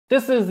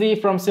This is Z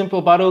from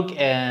Simple Baduk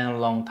and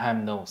long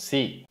time no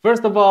see.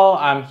 First of all,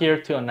 I'm here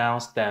to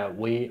announce that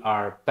we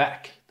are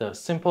back. The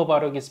Simple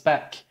Baduk is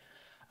back.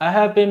 I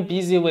have been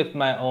busy with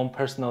my own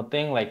personal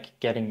thing like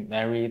getting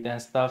married and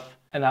stuff.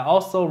 And I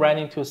also ran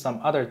into some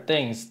other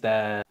things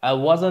that I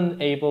wasn't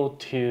able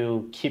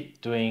to keep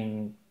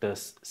doing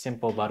this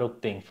Simple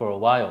Baduk thing for a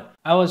while.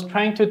 I was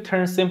trying to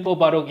turn Simple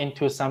Baduk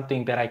into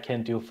something that I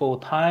can do full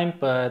time,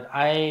 but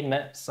I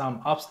met some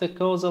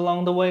obstacles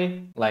along the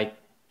way. Like,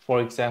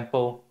 for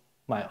example,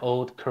 my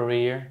old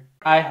career.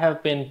 I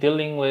have been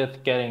dealing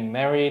with getting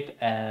married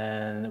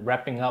and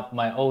wrapping up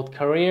my old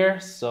career,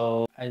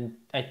 so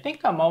I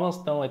think I'm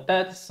almost done with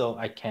that, so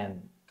I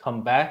can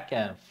come back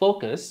and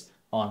focus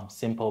on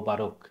Simple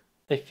Baduk.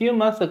 A few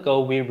months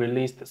ago, we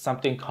released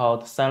something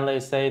called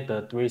Sanleisei,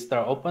 the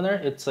 3-star opener.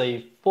 It's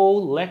a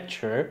full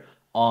lecture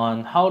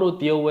on how to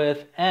deal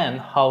with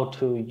and how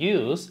to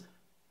use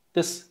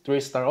this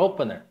 3-star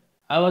opener.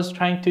 I was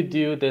trying to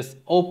do this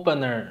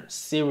opener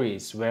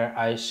series where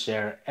I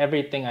share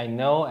everything I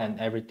know and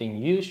everything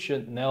you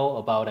should know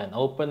about an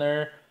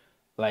opener,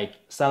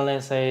 like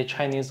Sanleisei,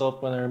 Chinese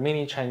opener,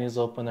 mini Chinese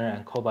opener,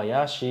 and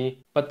Kobayashi.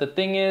 But the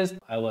thing is,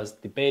 I was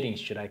debating,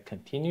 should I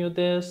continue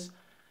this?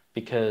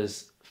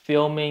 Because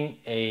filming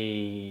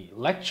a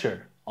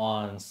lecture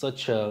on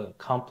such a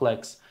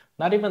complex,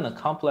 not even a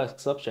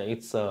complex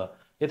subject,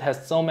 it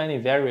has so many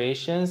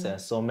variations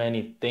and so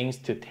many things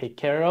to take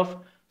care of.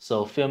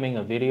 So filming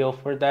a video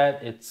for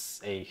that,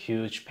 it's a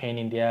huge pain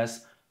in the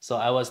ass. So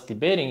I was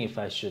debating if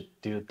I should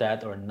do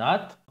that or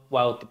not.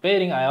 While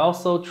debating, I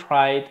also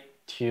tried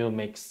to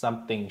make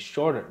something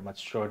shorter,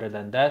 much shorter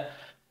than that,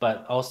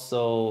 but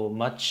also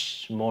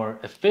much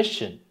more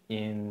efficient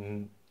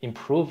in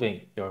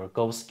improving your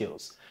Go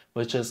skills,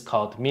 which is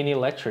called mini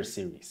lecture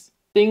series.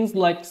 Things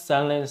like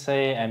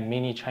Sanleisei and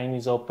mini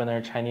Chinese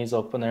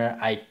opener,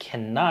 I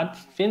cannot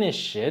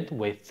finish it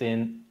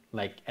within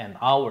like an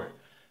hour.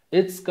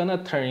 It's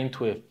gonna turn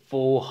into a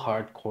full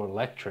hardcore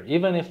lecture.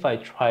 Even if I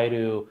try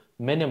to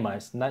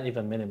minimize, not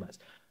even minimize,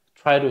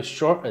 try to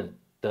shorten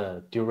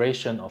the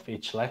duration of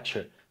each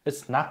lecture,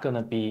 it's not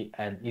gonna be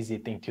an easy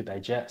thing to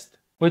digest.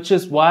 Which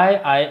is why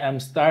I am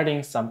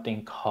starting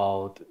something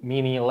called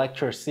mini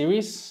lecture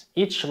series.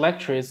 Each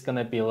lecture is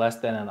gonna be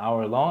less than an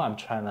hour long. I'm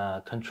trying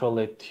to control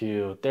it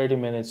to 30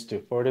 minutes to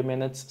 40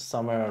 minutes,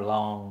 somewhere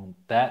along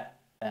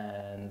that.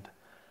 And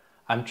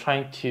I'm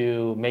trying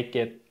to make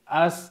it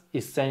as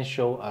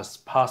essential as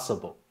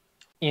possible.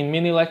 In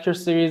mini lecture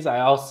series, I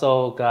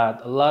also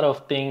got a lot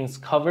of things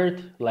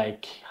covered,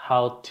 like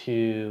how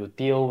to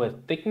deal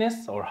with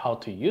thickness or how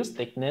to use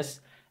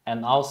thickness,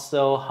 and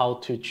also how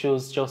to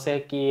choose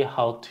joseki,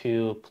 how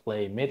to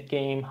play mid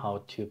game,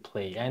 how to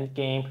play end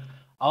game.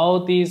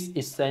 All these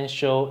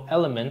essential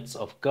elements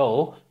of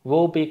Go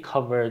will be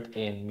covered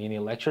in mini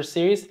lecture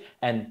series,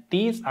 and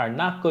these are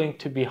not going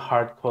to be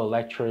hardcore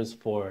lectures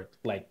for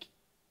like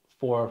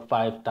 4 or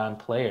 5 dan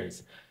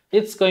players.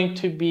 It's going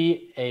to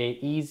be a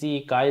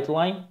easy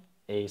guideline,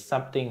 a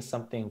something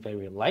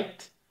very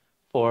light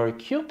for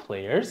Q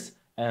players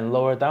and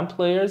lower dan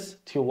players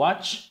to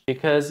watch,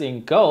 because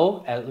in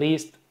Go, at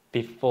least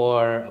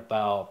before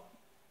about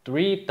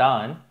 3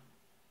 dan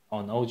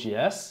on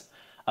OGS,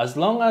 as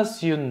long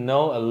as you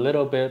know a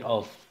little bit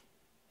of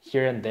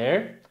here and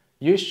there,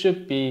 you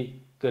should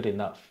be good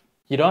enough.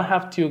 You don't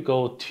have to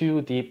go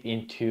too deep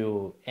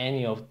into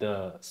any of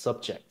the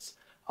subjects.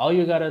 All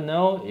you gotta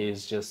know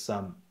is just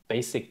some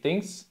basic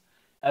things.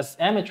 As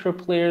amateur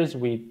players,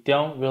 we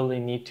don't really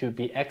need to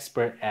be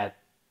expert at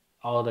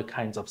all the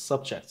kinds of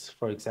subjects.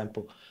 For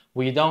example,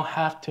 we don't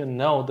have to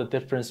know the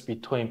difference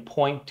between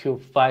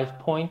 0.25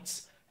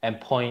 points and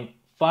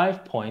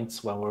 0.5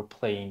 points when we're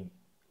playing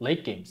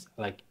late games,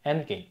 like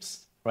end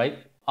games, right?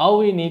 All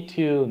we need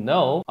to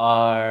know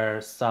are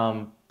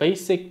some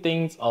basic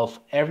things of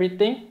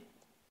everything.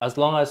 As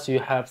long as you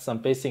have some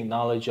basic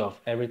knowledge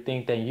of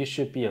everything, then you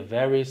should be a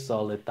very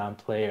solid dan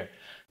player.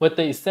 With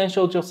the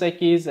essential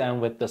josekis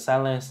and with the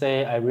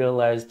Sanleisei, I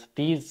realized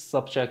these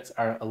subjects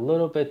are a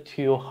little bit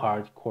too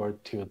hardcore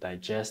to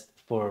digest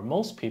for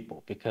most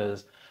people,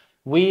 because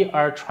we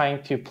are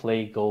trying to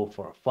play Go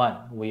for fun.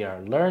 We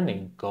are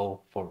learning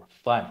Go for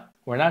fun.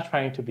 We're not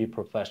trying to be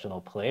professional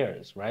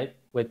players, right?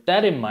 With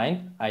that in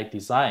mind, I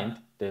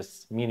designed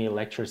this mini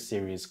lecture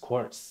series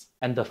course.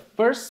 And the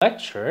first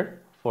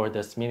lecture for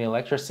this mini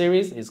lecture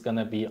series is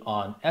gonna be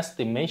on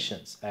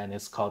estimations, and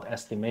it's called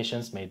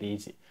Estimations Made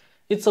Easy.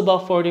 It's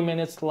about 40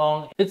 minutes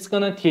long. It's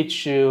gonna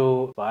teach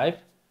you 5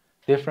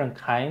 different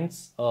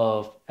kinds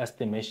of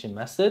estimation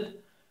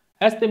method.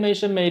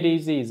 Estimation Made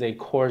Easy is a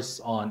course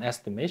on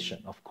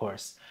estimation, of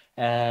course.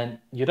 And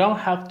you don't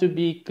have to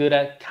be good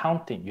at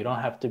counting. You don't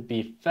have to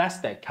be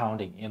fast at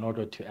counting in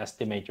order to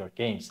estimate your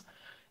games.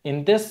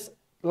 In this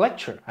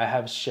lecture, I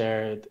have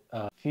shared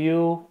a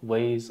few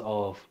ways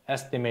of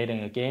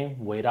estimating a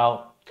game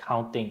without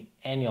counting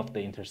any of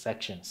the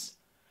intersections.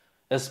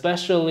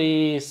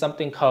 Especially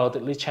something called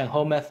Li Chen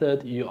Ho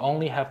method. You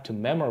only have to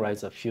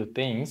memorize a few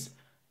things,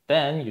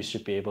 then you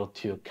should be able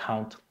to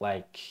count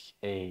like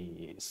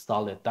a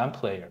solid dan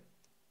player.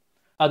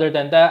 Other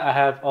than that, I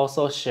have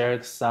also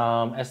shared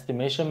some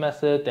estimation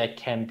method that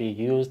can be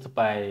used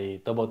by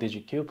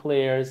double-digit Q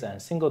players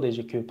and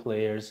single-digit Q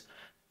players.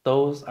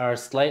 Those are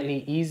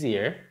slightly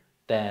easier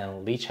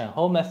than Lee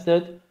Chen-ho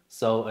method.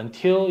 So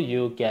until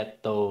you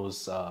get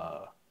those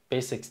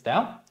basics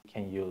down, you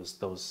can use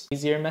those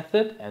easier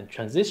method and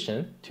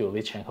transition to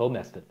Lee Chen-ho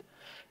method.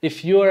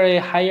 If you are a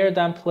higher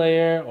dan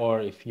player,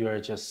 or if you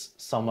are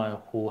just someone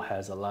who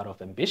has a lot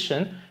of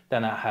ambition,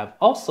 then I have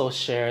also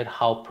shared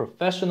how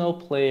professional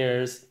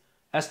players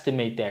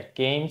estimate their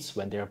games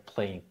when they're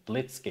playing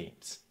blitz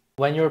games.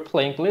 When you're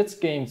playing blitz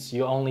games,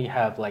 you only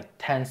have like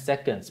 10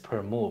 seconds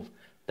per move.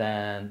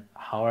 Then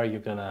how are you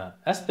gonna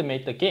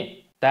estimate the game?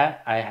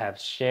 That I have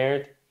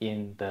shared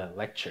in the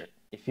lecture.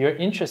 If you're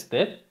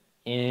interested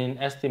in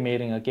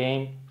estimating a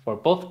game for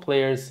both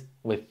players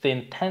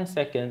within 10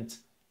 seconds,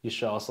 you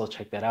should also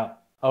check that out.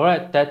 All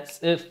right,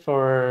 that's it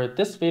for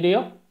this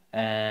video,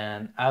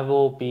 and I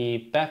will be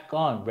back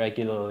on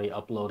regularly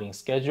uploading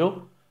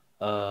schedule.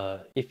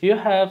 If you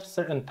have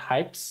certain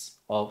types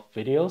of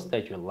videos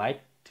that you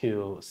like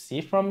to see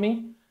from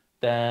me,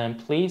 then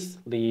please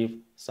leave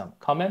some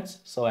comments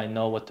so I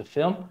know what to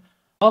film.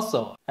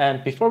 Also,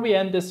 and before we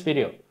end this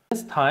video,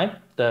 this time,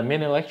 the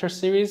mini lecture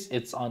series,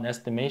 it's on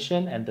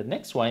estimation, and the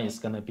next one is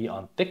going to be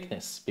on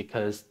thickness,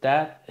 because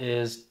that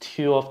is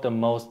two of the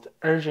most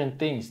urgent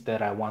things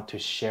that I want to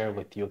share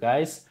with you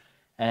guys.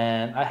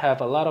 And I have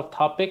a lot of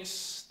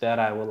topics that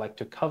I would like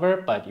to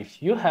cover, but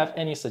if you have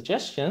any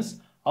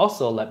suggestions,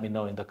 also let me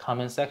know in the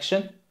comment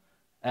section.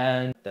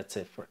 And that's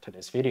it for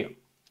today's video.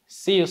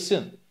 See you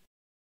soon.